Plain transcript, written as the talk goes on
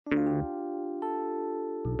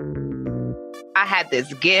I had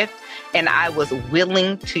this gift and I was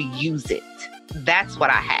willing to use it. That's what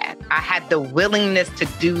I had. I had the willingness to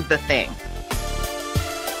do the thing.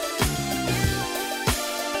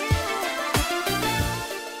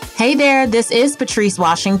 Hey there, this is Patrice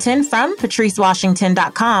Washington from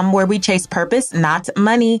patricewashington.com, where we chase purpose, not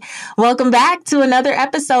money. Welcome back to another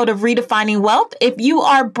episode of Redefining Wealth. If you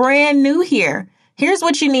are brand new here, here's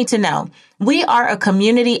what you need to know. We are a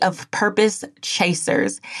community of purpose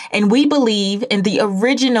chasers, and we believe in the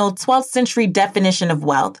original 12th century definition of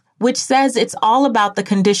wealth, which says it's all about the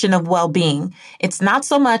condition of well-being. It's not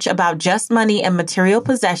so much about just money and material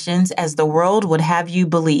possessions as the world would have you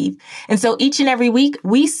believe. And so each and every week,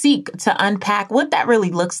 we seek to unpack what that really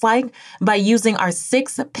looks like by using our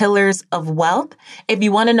 6 pillars of wealth. If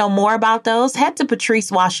you want to know more about those, head to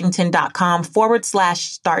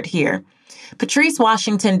patricewashington.com/start here.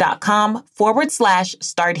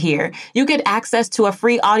 patricewashington.com/start here. You get access to a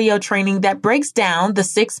free audio training that breaks down the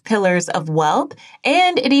 6 pillars of wealth,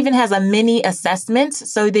 and it even has a mini assessment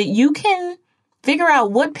so that you can figure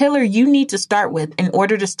out what pillar you need to start with in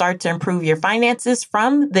order to start to improve your finances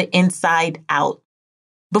from the inside out.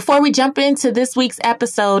 Before we jump into this week's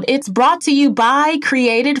episode, it's brought to you by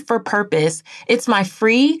Created for Purpose. It's my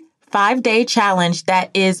free 5-day challenge that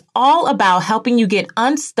is all about helping you get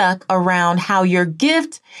unstuck around how your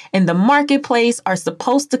gift and the marketplace are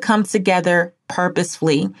supposed to come together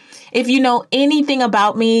purposefully. If you know anything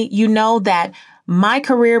about me, you know that my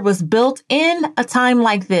career was built in a time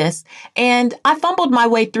like this, and I fumbled my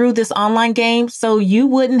way through this online game so you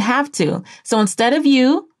wouldn't have to. So instead of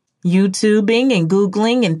YouTubing and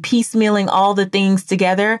Googling and piecemealing all the things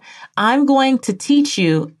together, I'm going to teach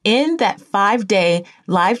you in that 5-day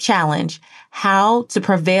live challenge how to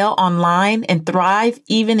prevail online and thrive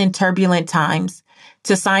even in turbulent times.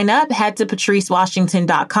 To sign up, head to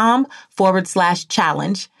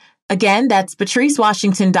patricewashington.com/challenge. Again, that's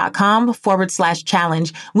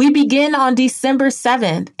patricewashington.com/challenge. We begin on December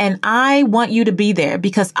 7th, and I want you to be there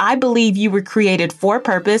because I believe you were created for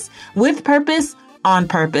purpose, with purpose, on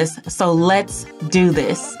purpose. So let's do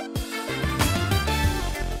this.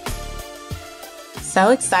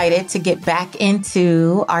 So excited to get back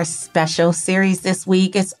into our special series this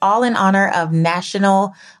week. It's all in honor of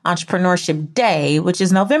National Entrepreneurship Day, which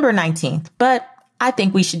is November 19th. But I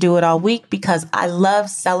think we should do it all week because I love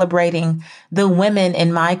celebrating the women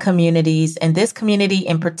in my communities. And this community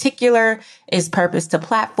in particular is Purpose to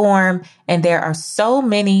Platform. And there are so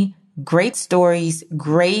many great stories,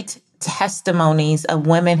 great testimonies of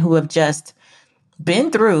women who have just been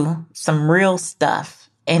through some real stuff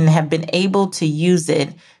and have been able to use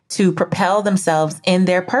it to propel themselves in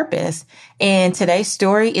their purpose. And today's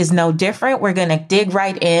story is no different. We're going to dig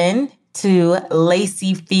right in to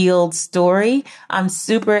Lacy Fields' story. I'm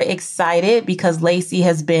super excited because Lacy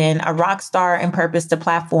has been a rock star in Purpose to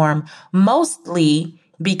Platform, mostly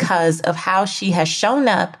because of how she has shown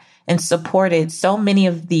up and supported so many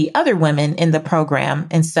of the other women in the program.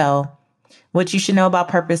 And so what you should know about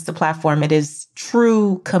Purpose to Platform, it is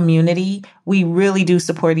true community. We really do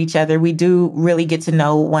support each other. We do really get to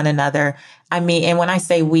know one another. I mean, and when I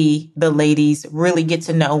say we, the ladies really get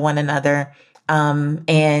to know one another.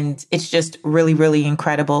 And it's just really, really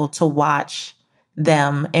incredible to watch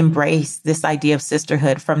them embrace this idea of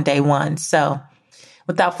sisterhood from day one. So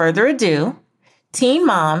without further ado, teen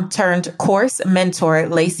mom turned course mentor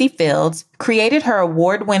Lacy Fields created her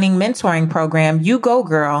award-winning mentoring program, You Go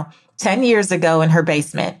Girl, 10 years ago in her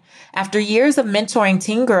basement. After years of mentoring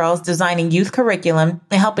teen girls, designing youth curriculum,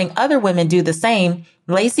 and helping other women do the same,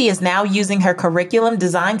 Lacy is now using her curriculum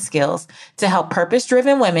design skills to help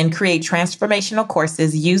purpose-driven women create transformational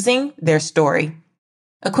courses using their story.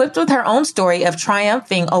 Equipped with her own story of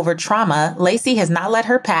triumphing over trauma, Lacy has not let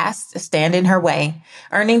her past stand in her way.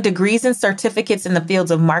 Earning degrees and certificates in the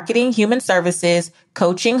fields of marketing, human services,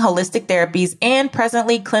 coaching, holistic therapies, and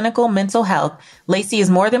presently clinical mental health, Lacy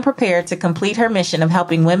is more than prepared to complete her mission of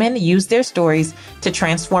helping women use their stories to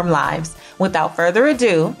transform lives. Without further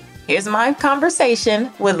ado, here's my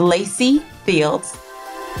conversation with Lacy Fields.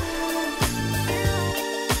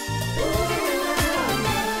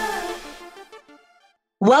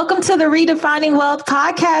 Welcome to the Redefining Wealth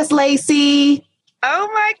podcast, Lacy. Oh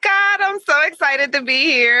my God, I'm so excited to be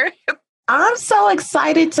here. I'm so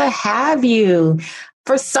excited to have you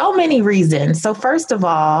for so many reasons. So first of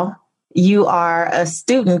all, you are a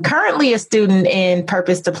student, currently a student in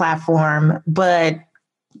Purpose to Platform, but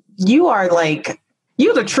you are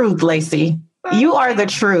you're the truth, Lacy. You are the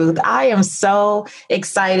truth. I am so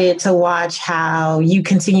excited to watch how you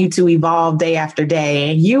continue to evolve day after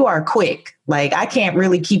day. You are quick. I can't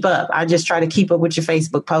really keep up. I just try to keep up with your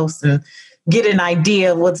Facebook posts and get an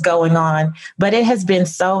idea of what's going on. But it has been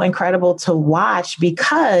so incredible to watch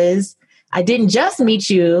because I didn't just meet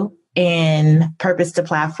you in Purpose to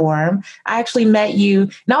Platform. I actually met you.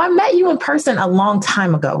 Now, I met you in person a long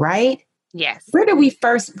time ago, right? Yes.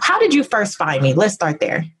 How did you first find me? Let's start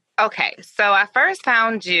there. Okay, so I first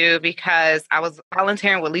found you because I was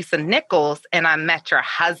volunteering with Lisa Nichols and I met your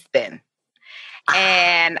husband.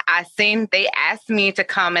 And they asked me to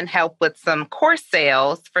come and help with some course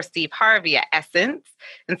sales for Steve Harvey at Essence.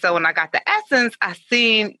 And so when I got to Essence, I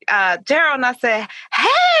seen Gerald and I said,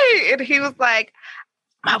 hey, and he was like,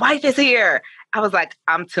 my wife is here. I was like,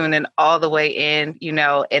 I'm tuning all the way in,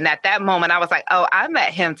 and at that moment I was like, oh, I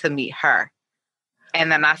met him to meet her.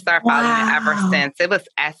 And then I started following it ever since. It was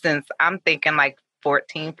Essence. I'm thinking like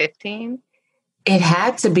 14, 15. It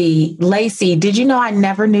had to be. Lacy, did you know I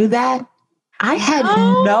never knew that? I had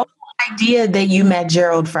no idea that you met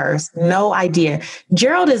Gerald first. No idea.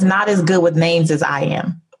 Gerald is not as good with names as I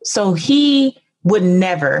am. So he would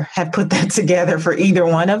never have put that together for either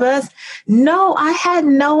one of us. No, I had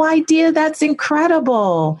no idea. That's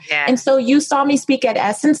incredible. Yeah. And so you saw me speak at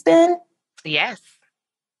Essence then? Yes.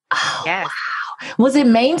 Oh, yes. Wow. Was it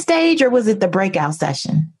main stage or was it the breakout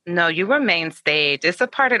session? No, you were main stage. It's a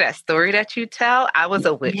part of that story that you tell. I was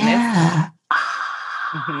a witness. Yeah.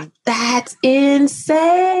 Mm-hmm. That's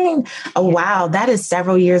insane. Oh, wow. That is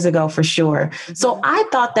several years ago for sure. Mm-hmm. So I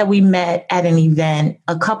thought that we met at an event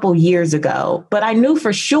a couple years ago, but I knew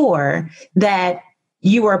for sure that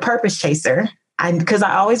you were a purpose chaser. Because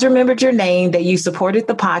I always remembered your name, that you supported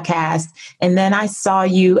the podcast. And then I saw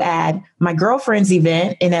you at my girlfriend's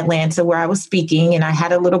event in Atlanta where I was speaking, and I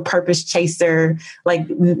had a little purpose chaser like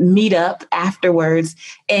meetup afterwards.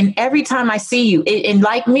 And every time I see you, and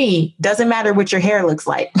like me, doesn't matter what your hair looks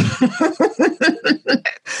like.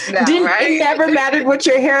 It never mattered what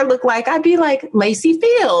your hair looked like. I'd be like, Lacy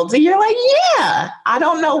Fields. And you're like, yeah, I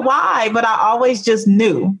don't know why, but I always just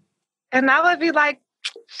knew. And I would be like,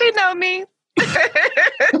 she know me.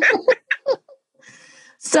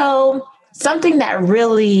 So something that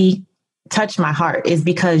really touched my heart is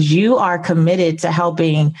because you are committed to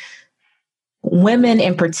helping women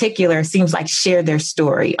in particular, seems like, share their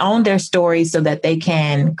story, own their story so that they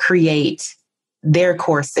can create their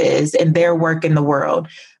courses and their work in the world.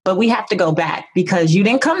 But we have to go back because you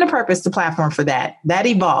didn't come to Purpose to Platform for that. That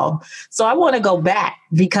evolved. So I want to go back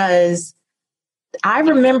because I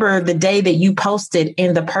remember the day that you posted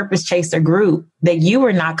in the Purpose Chaser group that you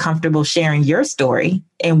were not comfortable sharing your story.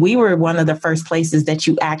 And we were one of the first places that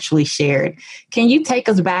you actually shared. Can you take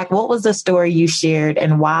us back? What was the story you shared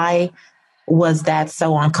and why was that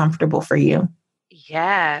so uncomfortable for you?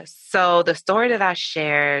 Yeah. So the story that I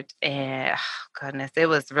shared, and goodness, it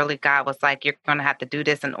was really, God was like, you're going to have to do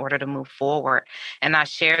this in order to move forward. And I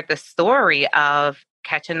shared the story of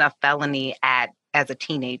catching a felony as a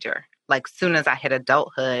teenager. Like soon as I hit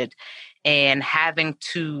adulthood and having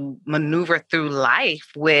to maneuver through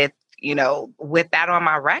life with that on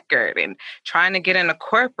my record and trying to get into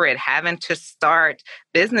corporate, having to start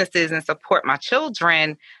businesses and support my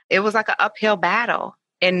children, it was like an uphill battle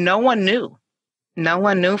and no one knew. No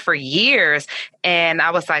one knew for years. And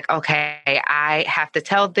I was like, okay, I have to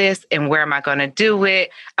tell this. And where am I going to do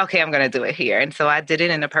it? Okay, I'm going to do it here. And so I did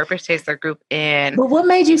it in the Purpose Chaser group. But what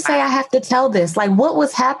made you say I have to tell this? Like, what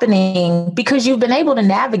was happening? Because you've been able to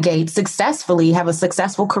navigate successfully, have a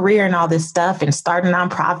successful career and all this stuff and start a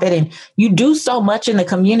nonprofit. And you do so much in the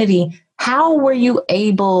community. How were you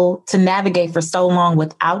able to navigate for so long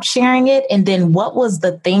without sharing it? And then what was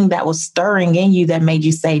the thing that was stirring in you that made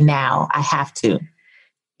you say, now I have to?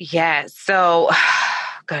 Yeah. So,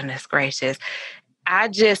 goodness gracious. I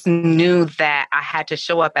just knew that I had to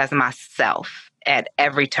show up as myself at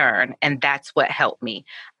every turn. And that's what helped me.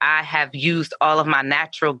 I have used all of my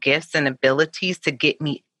natural gifts and abilities to get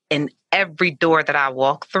me in every door that I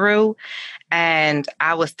walk through. And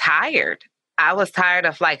I was tired. I was tired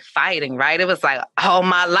of fighting, right? It was like all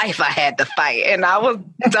my life I had to fight and I was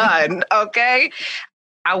done. Okay.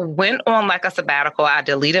 I went on a sabbatical. I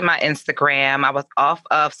deleted my Instagram. I was off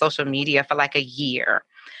of social media for a year.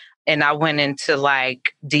 And I went into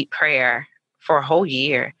deep prayer for a whole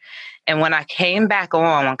year. And when I came back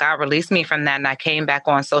on, when God released me from that and I came back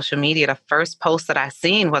on social media, the first post that I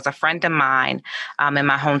seen was a friend of mine in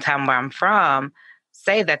my hometown where I'm from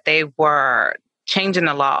say that they were changing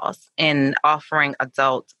the laws and offering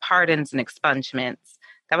adults pardons and expungements.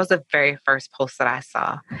 That was the very first post that I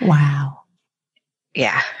saw. Wow.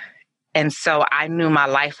 Yeah. And so I knew my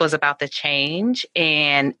life was about to change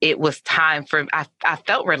and it was time for, I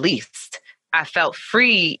felt released. I felt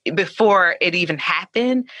free before it even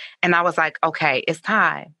happened. And I was like, okay, it's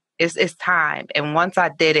time. It's time. And once I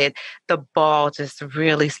did it, the ball just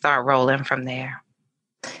really started rolling from there.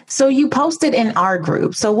 So you posted in our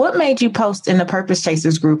group. So what made you post in the Purpose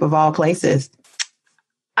Chasers group of all places?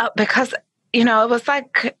 Because, it was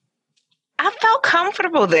like, I felt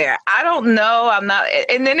comfortable there. I don't know. I'm not.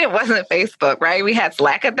 And then it wasn't Facebook, right? We had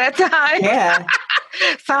Slack at that time. Yeah.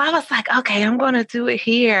 So I was like, okay, I'm going to do it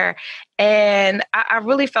here. And I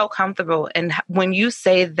really felt comfortable. And when you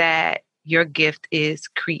say that your gift is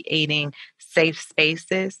creating safe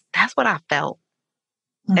spaces, that's what I felt.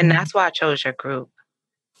 Mm-hmm. And that's why I chose your group.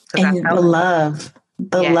 And the love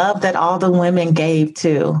that all the women gave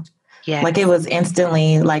too. Yeah. Like it was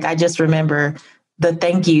instantly, like I just remember the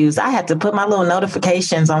thank yous. I had to put my little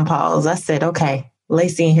notifications on pause. I said, okay,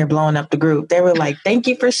 Lacy in here blowing up the group. They were like, thank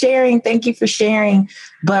you for sharing. Thank you for sharing.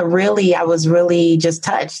 But really, I was really just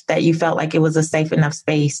touched that you felt like it was a safe enough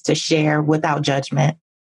space to share without judgment.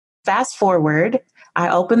 Fast forward, I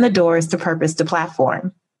opened the doors to Purpose to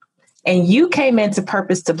Platform. And you came into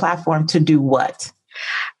Purpose to Platform to do what?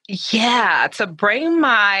 Yeah, to bring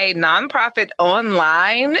my nonprofit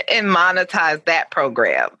online and monetize that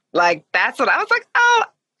program. Like, that's what I was like, oh,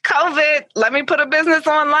 COVID, let me put a business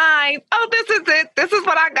online. Oh, this is it. This is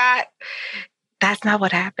what I got. That's not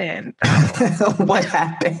what happened. What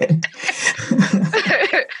happened?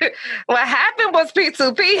 What happened was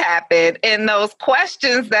P2P happened. And those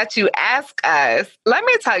questions that you ask us, let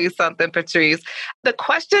me tell you something, Patrice. The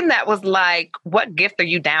question that was like, what gift are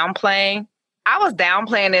you downplaying? I was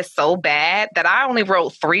downplaying it so bad that I only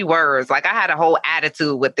wrote 3 words. Like I had a whole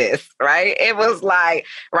attitude with this, right? It was like,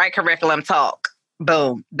 write curriculum, talk,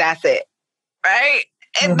 boom, that's it, right?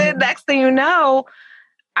 And then next thing you know,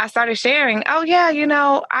 I started sharing, oh yeah,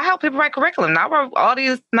 I help people write curriculum. I wrote all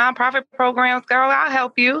these nonprofit programs, girl, I'll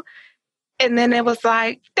help you. And then it was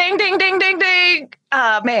like, ding, ding, ding, ding, ding.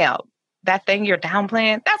 Ma'am, that thing you're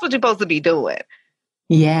downplaying, that's what you're supposed to be doing.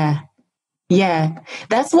 Yeah. Yeah,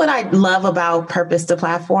 that's what I love about Purpose to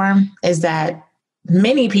Platform is that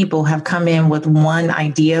many people have come in with one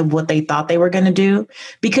idea of what they thought they were going to do,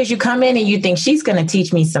 because you come in and you think she's going to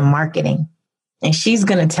teach me some marketing and she's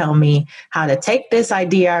going to tell me how to take this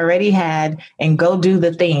idea I already had and go do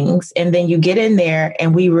the things. And then you get in there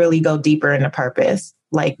and we really go deeper into purpose.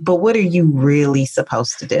 Like, but what are you really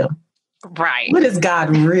supposed to do? Right. What is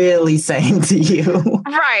God really saying to you?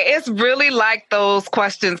 Right. It's really like those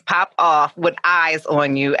questions pop off with eyes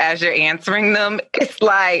on you as you're answering them. It's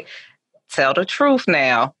like, tell the truth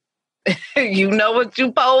now. You know what you're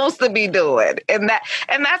supposed to be doing. And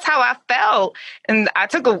that's how I felt. And I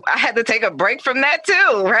had to take a break from that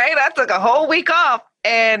too, right? I took a whole week off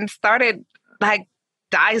and started like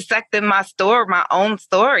dissecting my own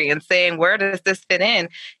story and saying, where does this fit in?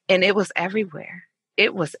 And it was everywhere.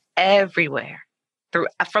 It was everywhere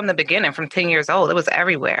from the beginning, from 10 years old. It was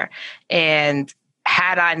everywhere. And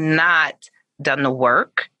had I not done the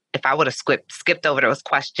work, if I would have skipped over those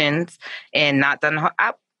questions and not done,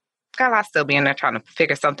 I'd still be in there trying to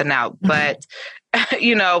figure something out. But,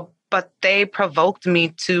 but they provoked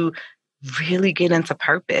me to really get into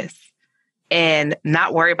purpose and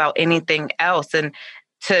not worry about anything else. And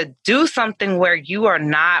to do something where you are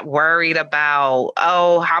not worried about,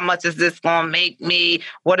 oh, how much is this going to make me?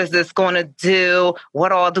 What is this going to do?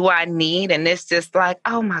 What all do I need? And it's just like,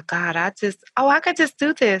 oh my God, I could just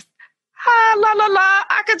do this. La, la, la,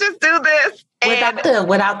 I could just do this.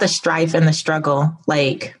 Without the strife and the struggle,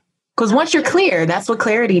 like, because once you're clear, that's what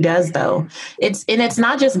clarity does though. It's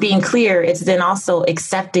not just being clear, it's then also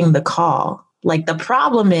accepting the call. Like the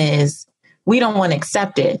problem is we don't want to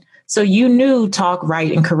accept it. So you knew talk,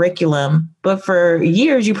 write, and curriculum, but for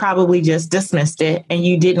years you probably just dismissed it and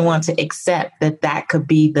you didn't want to accept that could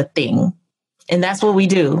be the thing. And that's what we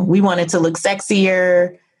do. We want it to look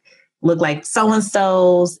sexier, look like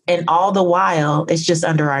so-and-so's, and all the while it's just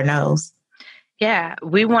under our nose. Yeah,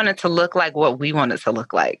 we want it to look like what we want it to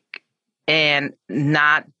look like and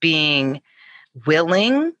not being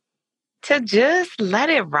willing to just let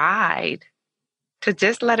it ride.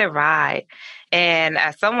 And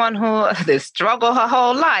as someone who has struggled her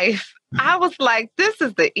whole life, I was like, this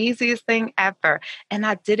is the easiest thing ever. And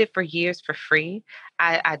I did it for years for free.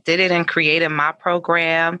 I did it and created my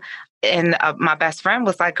program. And my best friend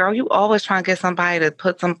was like, girl, you always trying to get somebody to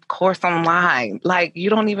put some course online. Like, you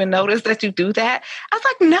don't even notice that you do that? I was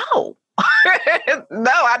like, no.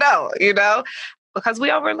 No, I don't, because we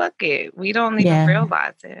overlook it. We don't even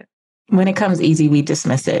realize it. When it comes easy, we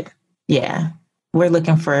dismiss it. Yeah. We're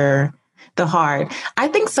looking for the hard. I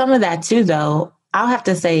think some of that too, though, I'll have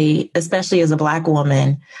to say, especially as a Black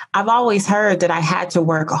woman, I've always heard that I had to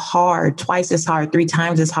work hard, twice as hard, 3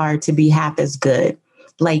 times as hard to be half as good.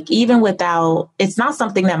 like even without, it's not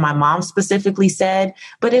something that my mom specifically said,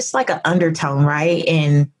 but it's like an undertone, right?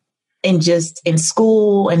 And just in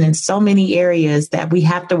school and in so many areas that we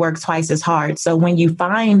have to work twice as hard. So when you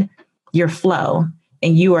find your flow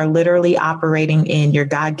and you are literally operating in your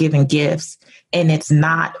God-given gifts and it's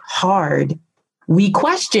not hard, we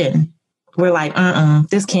question. We're like,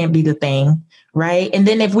 this can't be the thing. Right. And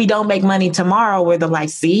then if we don't make money tomorrow, we're like,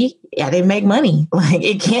 see, I didn't make money. Like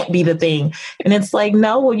it can't be the thing. And it's like,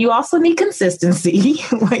 no, well, you also need consistency.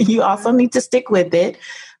 You also need to stick with it.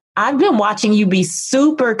 I've been watching you be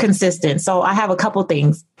super consistent. So I have a couple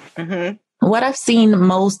things. Mm-hmm. What I've seen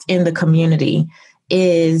most in the community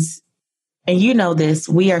is, and you know this,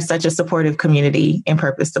 we are such a supportive community in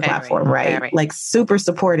Purpose to Platform, right? Very. Like super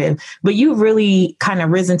supportive. But you really kind of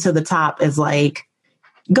risen to the top as like,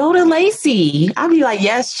 go to Lacy. I'll be like,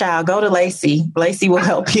 yes, child, go to Lacy. Lacy will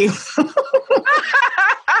help you.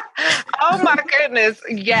 Oh my goodness.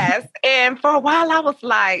 Yes. And for a while I was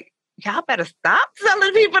like, y'all better stop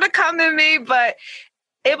telling people to come to me. But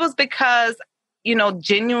it was because,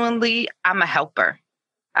 genuinely, I'm a helper.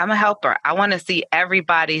 I want to see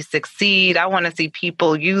everybody succeed. I want to see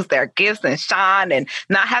people use their gifts and shine and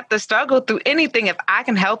not have to struggle through anything. If I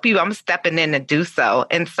can help you, I'm stepping in to do so.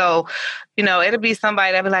 And so, it'll be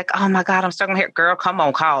somebody that'll be like, oh my God, I'm struggling here. Girl, come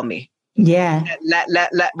on, call me. Yeah.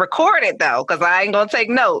 Let record it though, because I ain't going to take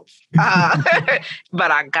notes.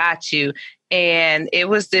 But I got you. And it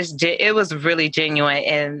was really genuine.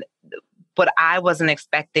 And what I wasn't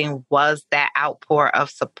expecting was that outpour of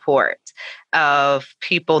support, of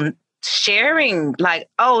people sharing like,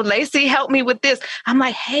 oh, Lacy, help me with this. I'm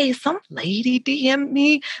like, hey, some lady DM'd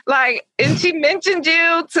me. Like, and she mentioned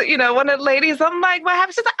you to, one of the ladies. I'm like, what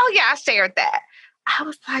happened? She's like, oh yeah, I shared that. I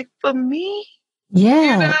was like, for me?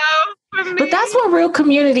 Yeah. For me? But that's what real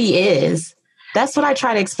community is. That's what I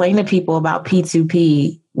try to explain to people about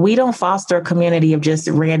P2P. We don't foster a community of just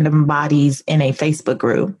random bodies in a Facebook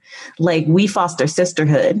group. Like we foster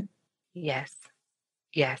sisterhood. Yes.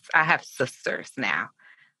 Yes. I have sisters now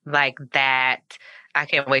like that. I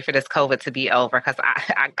can't wait for this COVID to be over because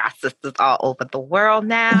I got sisters all over the world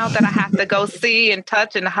now that I have to go see and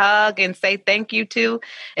touch and hug and say thank you to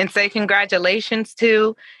and say congratulations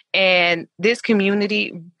to. And this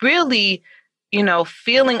community really,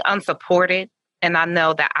 feeling unsupported. And I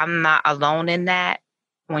know that I'm not alone in that.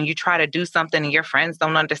 When you try to do something and your friends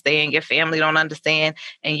don't understand, your family don't understand,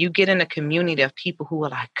 and you get in a community of people who are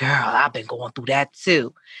like, girl, I've been going through that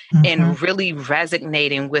too. Mm-hmm. And really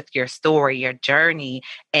resonating with your story, your journey,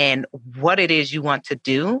 and what it is you want to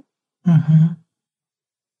do. Mm-hmm.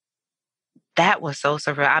 That was so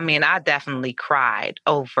surreal. I mean, I definitely cried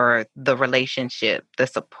over the relationship, the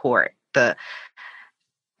support, it's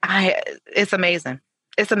amazing.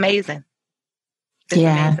 It's amazing. It's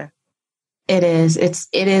amazing. It is.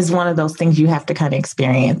 It is one of those things you have to kind of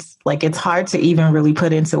experience. Like it's hard to even really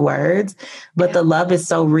put into words, but the love is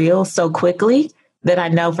so real so quickly that I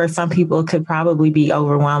know for some people it could probably be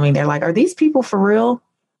overwhelming. They're like, are these people for real?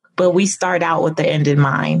 But we start out with the end in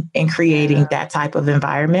mind and creating that type of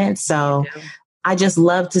environment. So I just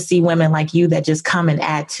love to see women like you that just come and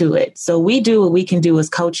add to it. So we do what we can do as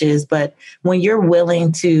coaches, but when you're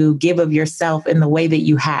willing to give of yourself in the way that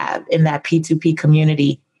you have in that P2P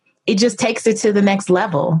community, it just takes it to the next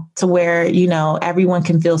level to where, everyone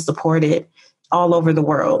can feel supported all over the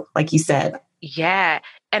world, like you said. Yeah.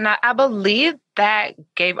 And I believe that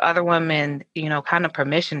gave other women, kind of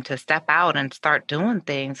permission to step out and start doing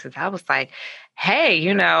things. Because I was like, hey,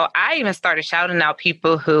 I even started shouting out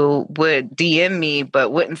people who would DM me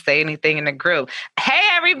but wouldn't say anything in the group. Hey,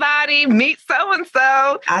 everybody, meet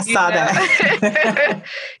so-and-so. I saw that.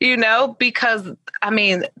 Because,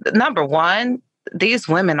 number one, these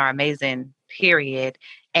women are amazing, period,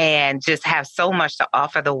 and just have so much to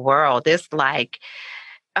offer the world. It's like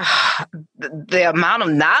the amount of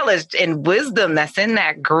knowledge and wisdom that's in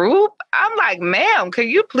that group. I'm like, ma'am, can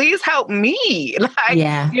you please help me?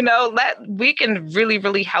 We can really,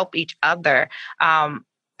 really help each other.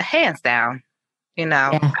 Hands down.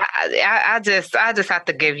 I just have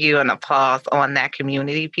to give you an applause on that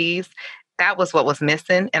community piece. That was what was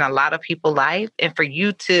missing in a lot of people's life. And for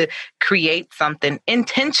you to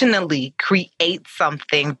intentionally create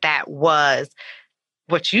something that was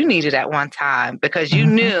what you needed at one time, because you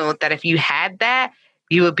knew that if you had that,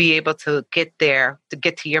 you would be able to get there, to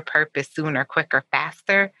get to your purpose sooner, quicker,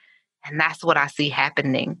 faster. And that's what I see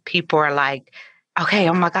happening. People are like, okay,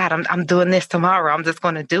 oh my God, I'm doing this tomorrow. I'm just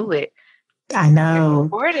going to do it. I know.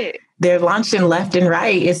 They're launching left and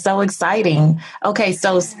right. It's so exciting. Okay,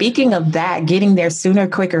 so speaking of that, getting there sooner,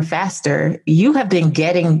 quicker, faster, you have been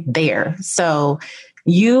getting there. So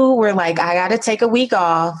You were like, I got to take a week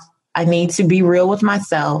off. I need to be real with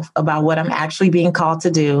myself about what I'm actually being called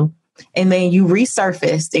to do. And then you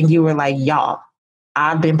resurfaced and you were like, y'all,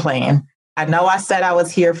 I've been playing. I know I said I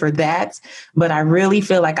was here for that, but I really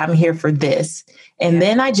feel like I'm here for this. And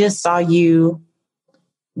then I just saw you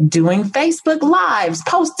doing Facebook lives,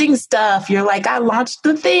 posting stuff. You're like, I launched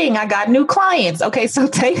the thing. I got new clients. Okay. So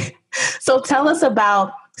tell us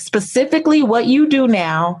about specifically what you do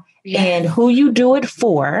now and who you do it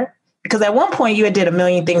for. Because at one point you had did a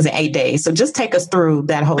million things in 8 days. So just take us through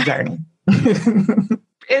that whole journey.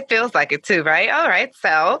 It feels like it too, right? All right.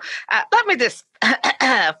 So let me just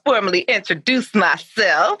formally introduce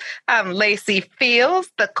myself. I'm Lacy Fields,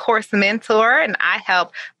 the course mentor, and I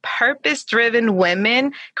help purpose-driven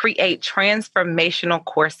women create transformational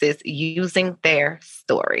courses using their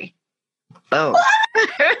story. Boom.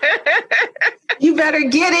 You better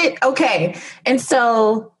get it. Okay. And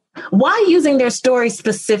so why using their story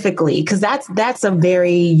specifically? Because that's a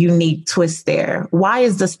very unique twist there. Why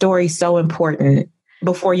is the story so important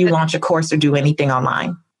before you launch a course or do anything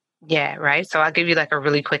online? Yeah, right. So I'll give you like a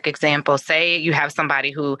really quick example. Say you have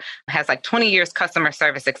somebody who has like 20 years customer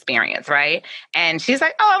service experience, right? And she's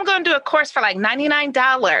like, oh, I'm going to do a course for like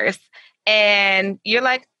 $99. And you're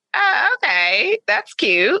like, oh, okay, that's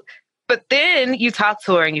cute. But then you talk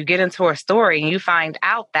to her and you get into her story and you find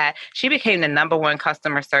out that she became the number one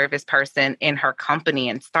customer service person in her company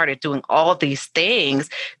and started doing all these things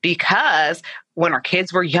because when her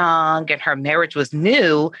kids were young and her marriage was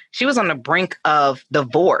new, she was on the brink of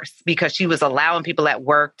divorce because she was allowing people at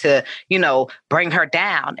work to, bring her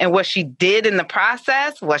down. And what she did in the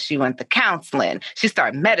process was she went to counseling. She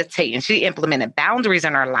started meditating. She implemented boundaries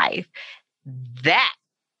in her life.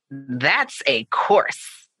 That's a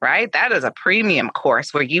course. Right? That is a premium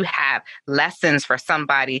course where you have lessons for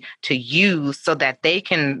somebody to use so that they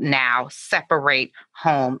can now separate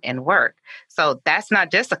home and work. So that's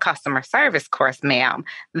not just a customer service course, ma'am.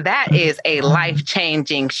 That is a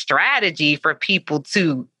life-changing strategy for people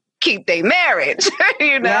to keep their marriage,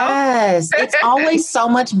 Yes, it's always so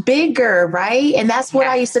much bigger, right? And that's what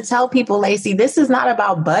I used to tell people, Lacy, this is not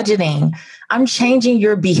about budgeting. I'm changing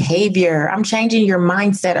your behavior. I'm changing your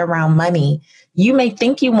mindset around money. You may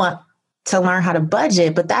think you want to learn how to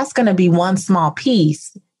budget, but that's going to be one small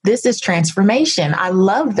piece. This is transformation. I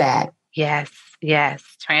love that. Yes.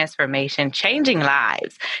 Transformation, changing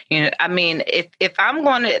lives. If I'm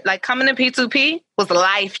going to like coming to P2P was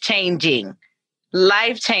life-changing.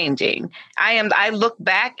 I look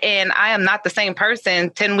back and I am not the same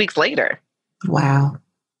person 10 weeks later. Wow.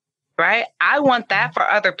 Right? I want that for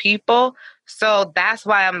other people. So that's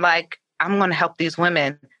why I'm like, I'm going to help these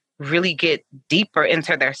women really get deeper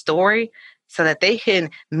into their story so that they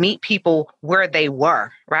can meet people where they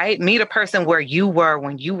were, right? Meet a person where you were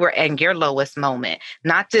when you were in your lowest moment,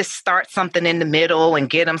 not just start something in the middle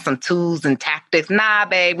and get them some tools and tactics. Nah,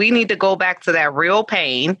 babe, we need to go back to that real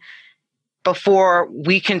pain before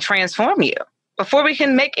we can transform you, before we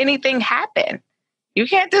can make anything happen. You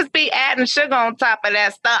can't just be adding sugar on top of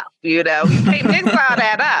that stuff, You can't mix all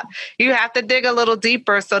that up. You have to dig a little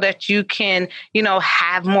deeper so that you can,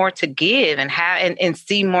 have more to give and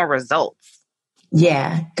see more results.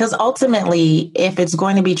 Yeah, because ultimately, if it's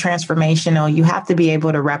going to be transformational, you have to be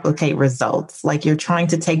able to replicate results. Like you're trying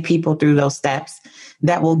to take people through those steps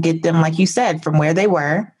that will get them, like you said, from where they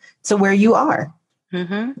were to where you are.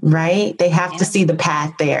 Mm-hmm. Right? They have to see the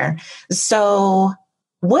path there. So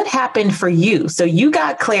what happened for you? So you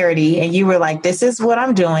got clarity and you were like, this is what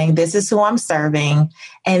I'm doing. This is who I'm serving.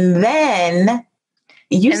 And then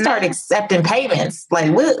you start accepting payments.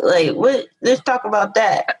 Like what? Let's talk about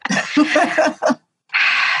that.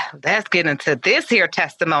 Let's get into this here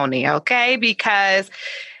testimony, okay? Because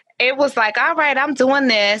it was like, all right, I'm doing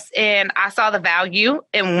this. And I saw the value.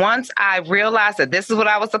 And once I realized that this is what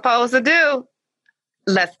I was supposed to do,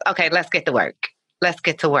 let's get to work. Let's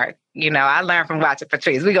get to work. I learned from watching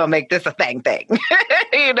Patrice. We're going to make this a thing.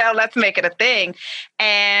 Let's make it a thing.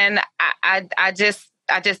 And I just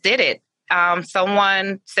did it.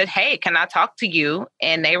 Someone said, hey, can I talk to you?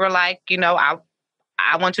 And they were like,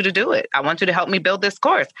 I want you to do it. I want you to help me build this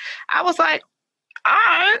course. I was like, all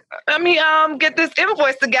right, let me get this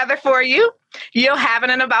invoice together for you. You'll have it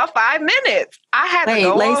in about 5 minutes. I had to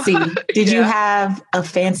go. Lacy, did you have a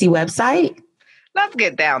fancy website? Let's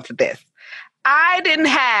get down to this. I didn't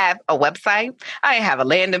have a website. I didn't have a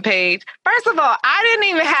landing page. First of all, I didn't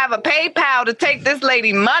even have a PayPal to take this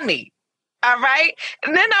lady money. All right.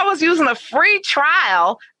 And then I was using a free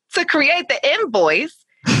trial to create the invoice.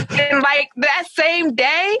 And like that same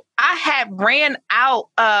day, I had ran out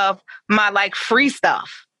of my like free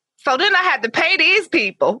stuff. So then I had to pay these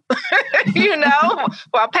people,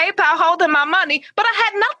 while PayPal holding my money, but I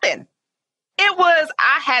had nothing.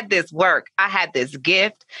 I had this work, I had this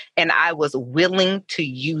gift, and I was willing to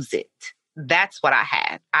use it. That's what I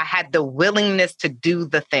had. I had the willingness to do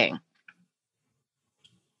the thing.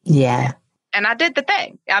 Yeah. And I did the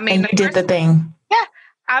thing. And you did the thing. Yeah.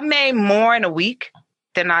 I made more in a week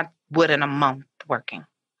than I would in a month working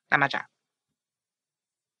at my job.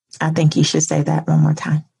 I think you should say that one more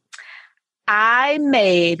time. I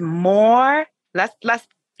made more. Let's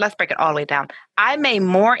break it all the way down. I made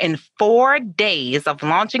more in 4 days of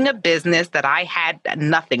launching a business that I had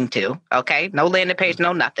nothing to. Okay. No landing page,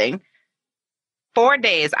 no nothing. 4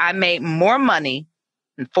 days. I made more money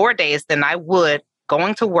in 4 days than I would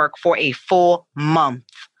going to work for a full month.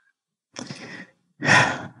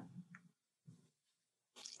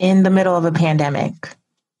 In the middle of a pandemic.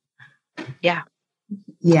 Yeah.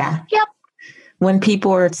 Yeah. Yep. When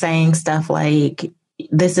people are saying stuff like,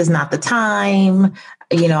 this is not the time,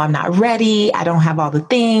 I'm not ready. I don't have all the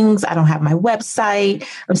things. I don't have my website.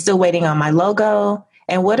 I'm still waiting on my logo.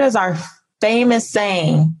 And what is our famous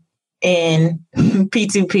saying in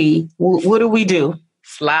P2P? What do we do?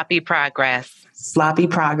 Sloppy progress. Sloppy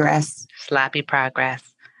progress. Sloppy progress.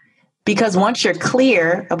 Because once you're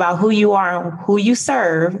clear about who you are and who you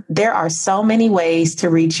serve, there are so many ways to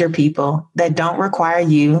reach your people that don't require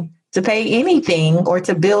you to pay anything or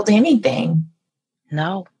to build anything.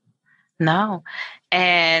 No.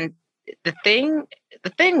 And the thing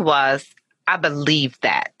was, I believed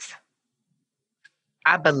that.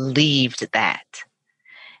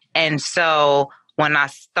 And so when I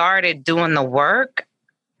started doing the work,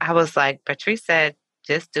 I was like, Patrice said,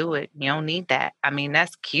 just do it. You don't need that. I mean,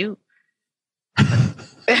 that's cute.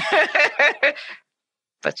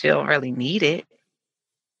 But you don't really need it.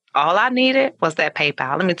 All I needed was that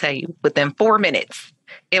PayPal. Let me tell you, within 4 minutes,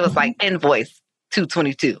 it was like invoice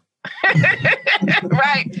 222.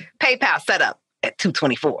 Right? PayPal set up at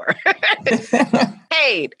 224.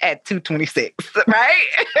 Paid at 226. Right?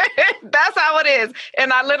 That's how it is.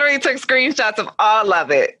 And I literally took screenshots of all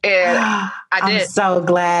of it. And I did. I'm so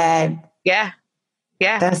glad. Yeah.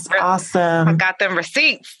 That's awesome. I got them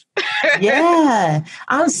receipts. Yeah.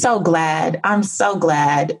 I'm so glad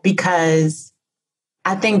because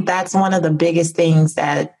I think that's one of the biggest things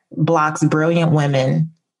that blocks brilliant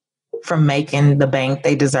women from making the bank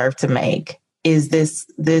they deserve to make is this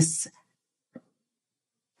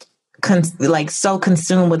so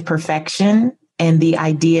consumed with perfection and the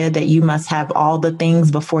idea that you must have all the things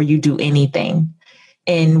before you do anything.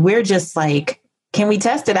 And we're just like, can we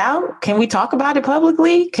test it out? Can we talk about it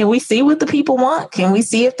publicly? Can we see what the people want? Can we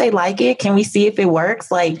see if they like it? Can we see if it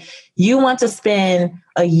works? Like, you want to spend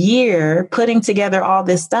a year putting together all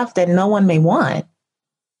this stuff that no one may want.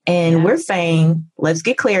 And we're saying, let's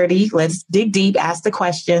get clarity. Let's dig deep, ask the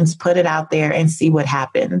questions, put it out there and see what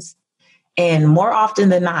happens. And more often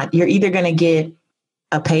than not, you're either going to get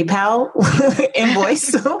a PayPal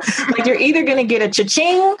invoice. Like, you're either going to get a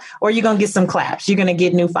cha-ching or you're going to get some claps. You're going to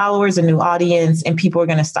get new followers, a new audience, and people are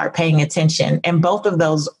going to start paying attention. And both of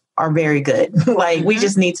those are very good. Like, we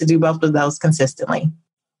just need to do both of those consistently.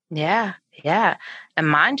 Yeah. And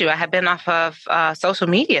mind you, I have been off of social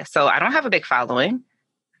media, so I don't have a big following.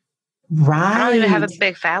 Right. I don't even have a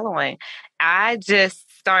big following. I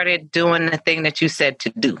just started doing the thing that you said to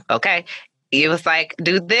do. Okay. It was like,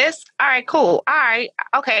 do this. All right, cool. All right.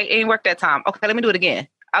 Okay. It didn't work that time. Okay. Let me do it again.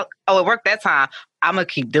 Oh, it worked that time. I'm going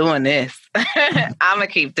to keep doing this.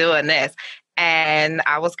 And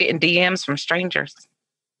I was getting DMs from strangers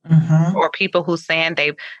or people who saying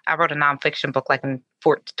I wrote a nonfiction book like in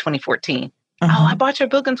 2014. Oh, I bought your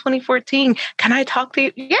book in 2014. Can I talk to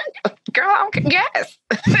you? Yeah, girl. Yes.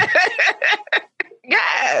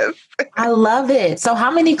 Yes. I love it. So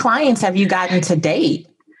how many clients have you gotten to date?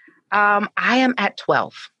 I am at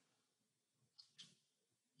 12.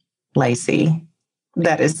 Lacy,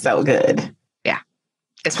 that is so good. Yeah.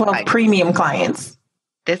 It's 12 like, premium clients.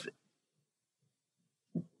 This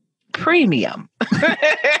premium.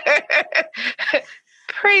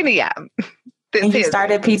 Premium. And you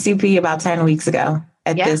started P2P about 10 weeks ago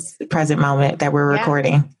at this present moment that we're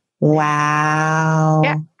recording. Wow.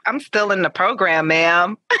 Yeah. I'm still in the program,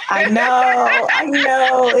 ma'am. I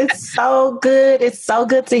know. It's so good. It's so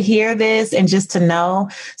good to hear this and just to know.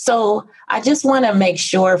 So I just want to make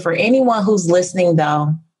sure for anyone who's listening,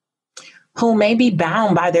 though, who may be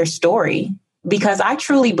bound by their story, because I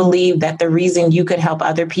truly believe that the reason you could help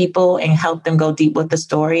other people and help them go deep with the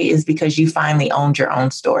story is because you finally owned your own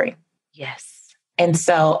story. Yes. And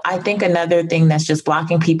so I think another thing that's just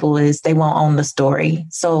blocking people is they won't own the story.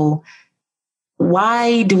 So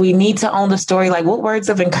why do we need to own the story? Like, what words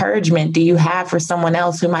of encouragement do you have for someone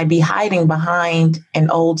else who might be hiding behind an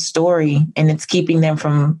old story and it's keeping them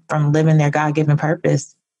from living their God-given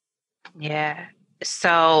purpose? Yeah.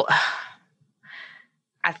 So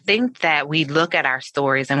I think that we look at our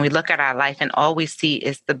stories and we look at our life and all we see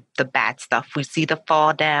is the bad stuff. We see the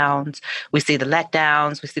fall downs, we see the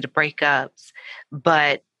letdowns, we see the breakups.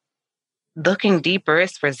 But looking deeper,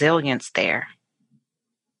 it's resilience there.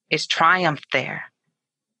 It's triumph there.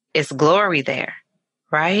 It's glory there,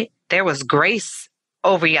 right? There was grace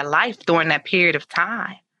over your life during that period of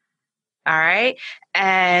time. All right.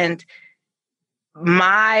 And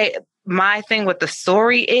my thing with the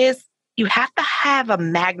story is you have to have a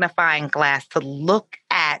magnifying glass to look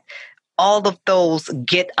at all of those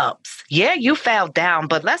get ups. Yeah, you fell down,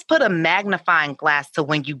 but let's put a magnifying glass to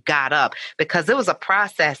when you got up, because it was a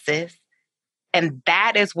process, sis. And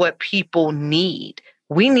that is what people need.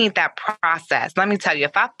 We need that process. Let me tell you,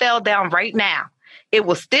 if I fell down right now, it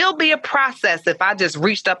will still be a process if I just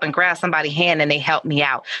reached up and grabbed somebody's hand and they helped me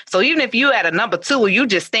out. So even if you at a number 2 or you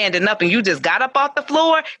just standing up and you just got up off the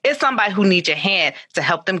floor, it's somebody who needs your hand to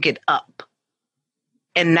help them get up.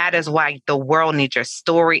 And that is why the world needs your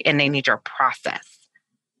story and they need your process.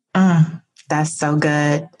 That's so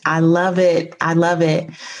good. I love it. I love it.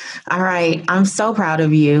 All right. I'm so proud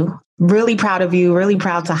of you. Really proud of you. Really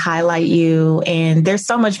proud to highlight you. And there's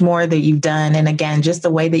so much more that you've done. And again, just the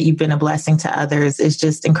way that you've been a blessing to others is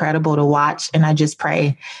just incredible to watch. And I just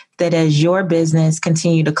pray that as your business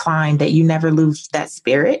continue to climb, that you never lose that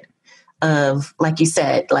spirit of, like you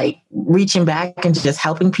said, like reaching back and just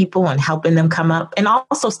helping people and helping them come up, and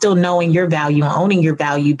also still knowing your value and owning your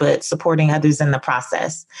value, but supporting others in the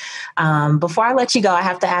process. Before I let you go, I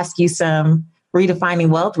have to ask you some redefining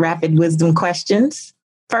wealth, rapid wisdom questions.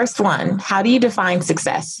 First one, how do you define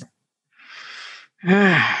success?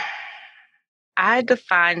 I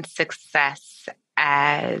define success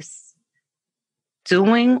as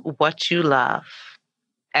doing what you love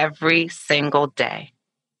every single day,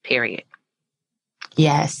 period.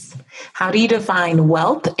 Yes. How do you define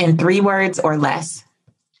wealth in 3 words or less?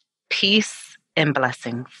 Peace and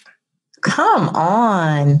blessings. Come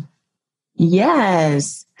on.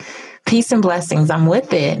 Yes. Peace and blessings. I'm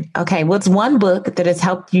with it. Okay. What's one book that has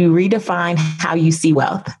helped you redefine how you see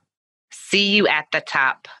wealth? See You at the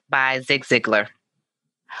Top by Zig Ziglar.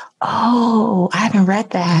 Oh, I haven't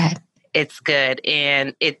read that. It's good.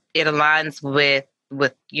 And it aligns with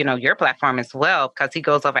your platform as well, because he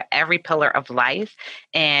goes over every pillar of life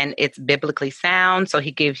and it's biblically sound. So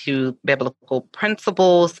he gives you biblical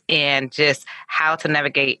principles and just how to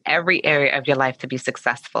navigate every area of your life to be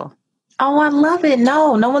successful. Oh, I love it.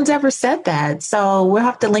 No one's ever said that. So we'll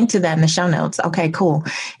have to link to that in the show notes. Okay, cool.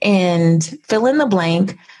 And fill in the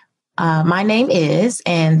blank. My name is,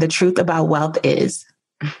 and the truth about wealth is.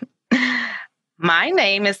 My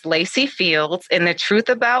name is Lacy Fields, and the truth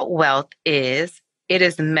about wealth is it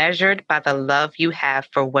is measured by the love you have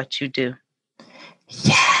for what you do.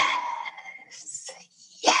 Yes.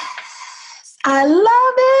 Yes. I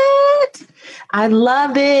love it. I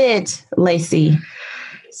love it, Lacy.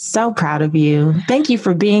 So proud of you. Thank you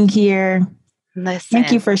for being here. Listen.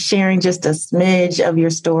 Thank you for sharing just a smidge of your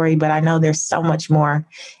story, but I know there's so much more.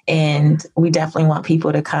 And we definitely want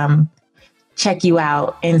people to come check you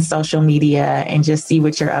out in social media and just see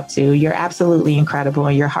what you're up to. You're absolutely incredible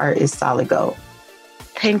and your heart is solid gold.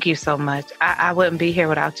 Thank you so much. I wouldn't be here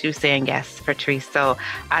without you saying yes, Patrice. So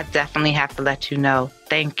I definitely have to let you know.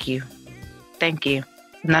 Thank you. Thank you.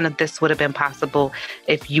 None of this would have been possible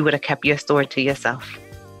if you would have kept your story to yourself.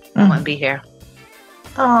 I wouldn't be here.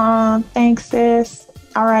 Oh, thanks, sis.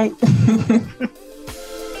 All right.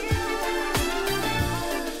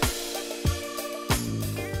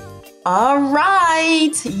 All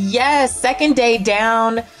right. Yes. Second day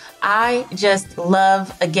down. I just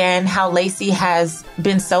love, again, how Lacy has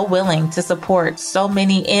been so willing to support so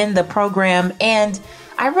many in the program. And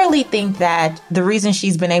I really think that the reason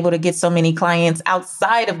she's been able to get so many clients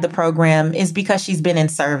outside of the program is because she's been in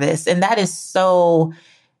service. And that is so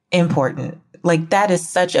important. Like, that is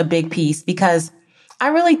such a big piece, because I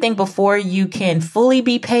really think before you can fully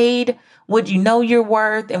be paid what you know your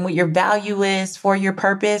worth and what your value is for your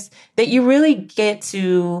purpose, that you really get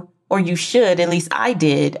to, or you should, at least I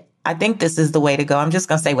did. I think this is the way to go. I'm just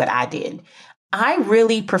going to say what I did. I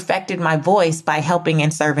really perfected my voice by helping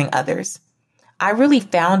and serving others. I really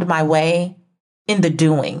found my way in the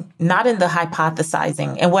doing, not in the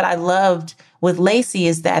hypothesizing. And what I loved with Lacy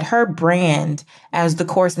is that her brand as the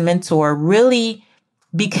course mentor really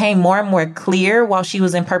became more and more clear while she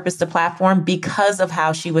was in Purpose to Platform because of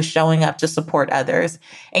how she was showing up to support others.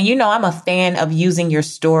 And I'm a fan of using your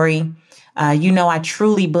story. I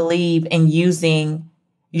truly believe in using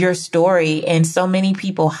your story, and so many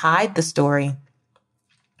people hide the story,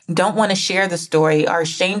 don't want to share the story, are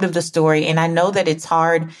ashamed of the story. And I know that it's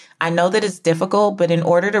hard. I know that it's difficult, but in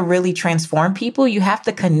order to really transform people, you have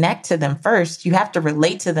to connect to them first. You have to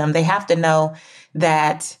relate to them. They have to know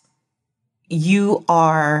that you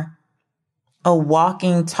are a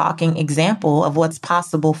walking, talking example of what's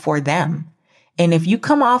possible for them. And if you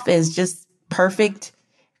come off as just perfect,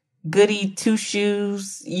 goody two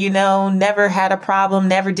shoes, never had a problem,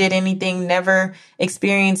 never did anything, never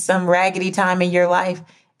experienced some raggedy time in your life,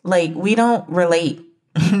 like, we don't relate.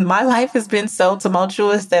 My life has been so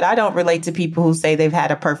tumultuous that I don't relate to people who say they've had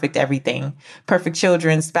a perfect everything, perfect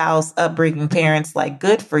children, spouse, upbringing, parents. Like,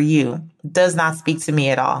 good for you. Does not speak to me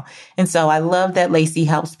at all. And so I love that Lacy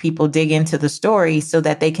helps people dig into the story so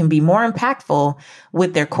that they can be more impactful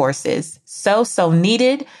with their courses. So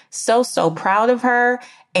needed. So proud of her,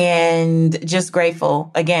 and just grateful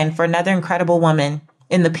again for another incredible woman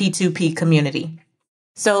in the P2P community.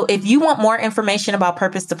 So if you want more information about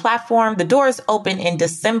Purpose to Platform, the doors open in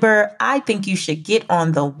December. I think you should get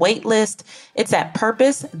on the wait list. It's at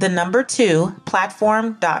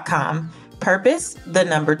purpose2platform.com.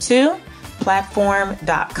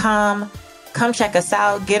 Purpose2platform.com. Come check us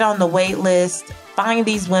out. Get on the wait list. Find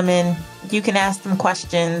these women. You can ask them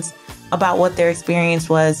questions about what their experience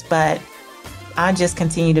was, but I just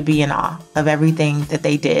continue to be in awe of everything that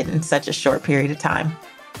they did in such a short period of time.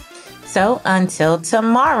 So until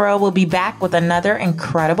tomorrow, we'll be back with another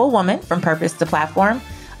incredible woman from Purpose to Platform.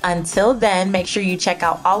 Until then, make sure you check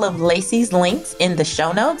out all of Lacy's links in the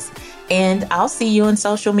show notes, and I'll see you on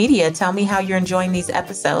social media. Tell me how you're enjoying these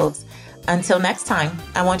episodes. Until next time,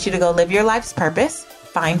 I want you to go live your life's purpose,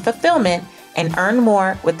 find fulfillment, and earn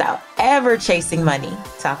more without ever chasing money.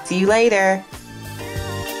 Talk to you later.